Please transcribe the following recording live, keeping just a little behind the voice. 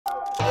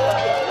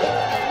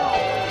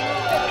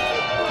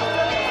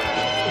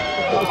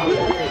Let's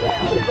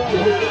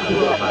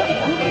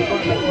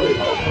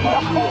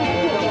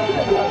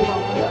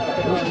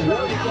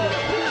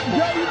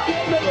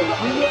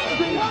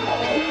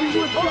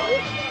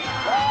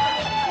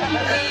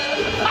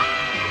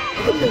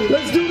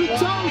do the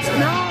toast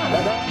now.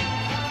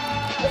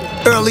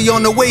 Early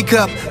on the wake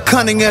up,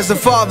 cunning as the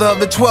father of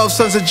the 12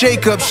 sons of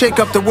Jacob. Shake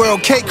up the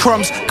world, cake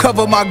crumbs,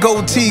 cover my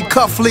goatee,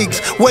 cuff leaks.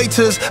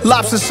 Waiters,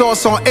 lobster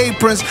sauce on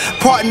aprons,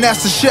 parting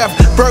as the chef.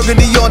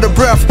 Burgundy on the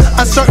breath,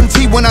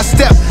 uncertainty when I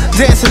step.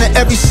 Dancing to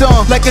every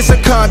song like it's a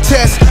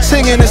contest.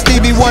 Singing to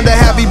Stevie Wonder,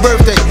 happy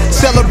birthday.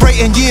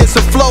 Celebrating years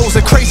of flows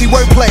and crazy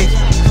wordplay.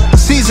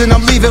 Season,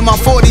 I'm leaving my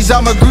 40s,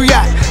 I'm a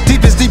griot.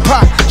 Deep as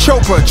Deepak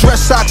Chopra, dress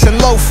socks and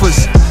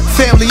loafers.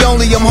 Family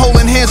only, I'm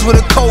holding hands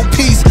with a cold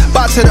piece.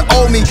 Bow to the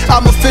old me,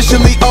 I'm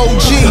officially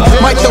OG.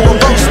 Might throw a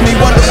roast me,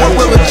 wonder what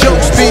will the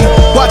jokes be.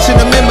 Watching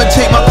them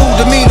imitate my cool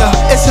demeanor.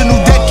 It's a new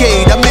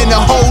decade, I'm in a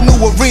whole new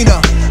arena.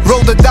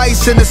 Roll the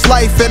dice in this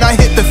life and I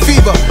hit the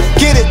fever.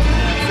 Get it?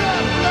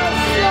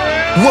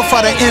 Wolf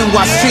out of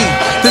NYC,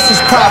 this is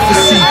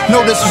prophecy.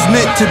 Know this was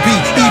meant to be,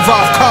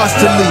 evolve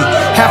constantly.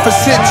 Half a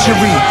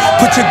century,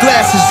 put your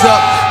glasses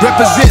up.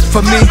 Represent for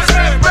me,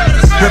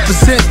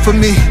 represent for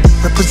me.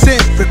 Represent,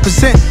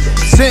 represent,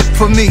 represent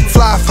for me.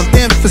 Fly from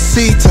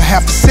infancy to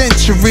half a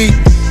century.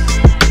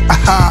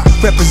 Aha,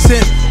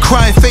 represent.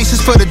 Crying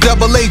faces for the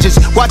double agents,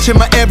 watching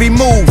my every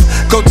move.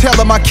 Go tell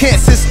them I can't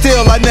sit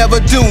still, I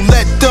never do.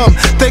 Let them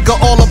think of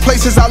all the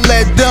places I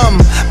led them.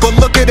 But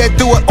look at that,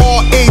 do it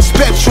all age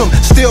spectrum.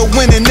 Still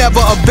winning,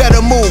 never a better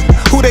move.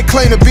 Who they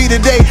claim to be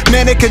today,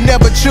 man, they can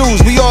never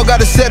choose. We all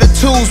got a set of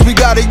tools we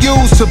gotta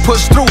use to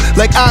push through.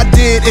 Like I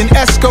did in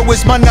Esco,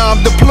 it's my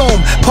nom de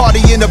plume.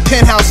 Party in the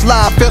penthouse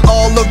live, fill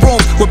all the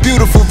rooms with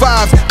beautiful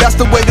vibes. That's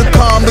the way to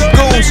calm the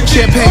goons.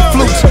 Champagne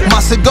flutes,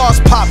 my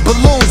cigars pop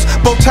balloons.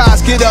 Bow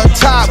ties get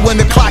untied when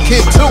the clock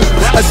hit 2.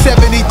 A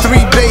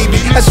 73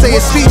 baby, I say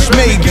a speech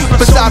maybe.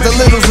 Besides the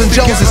Littles and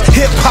Joneses,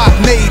 hip-hop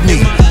made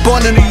me.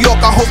 Born in New York,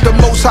 I hope the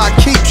Most High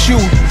keeps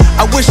you.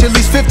 I wish at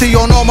least 50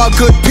 on all my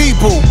good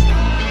people.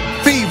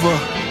 Fever,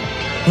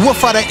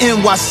 wolf out of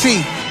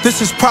NYC, this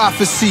is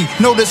prophecy.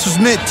 Know this was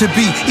meant to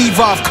be,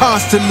 evolve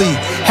constantly.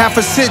 Half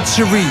a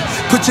century,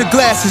 put your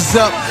glasses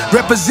up.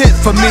 Represent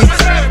for me,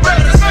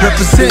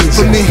 represent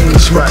for me.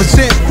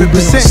 Represent,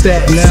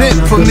 represent,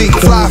 represent for me.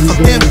 Fly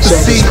from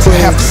infancy to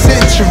half a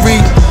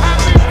century.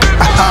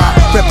 Aha,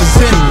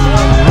 represent.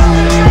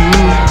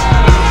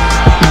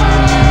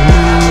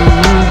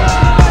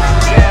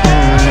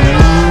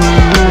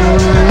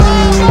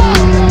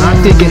 I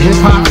think in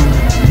hip-hop,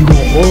 you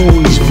gon'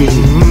 always be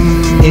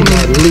in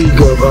that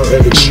league of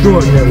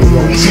extraordinary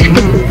ones. You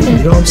know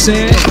what I'm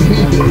saying?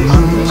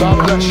 God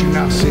bless you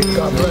now, see?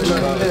 God bless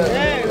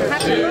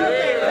you.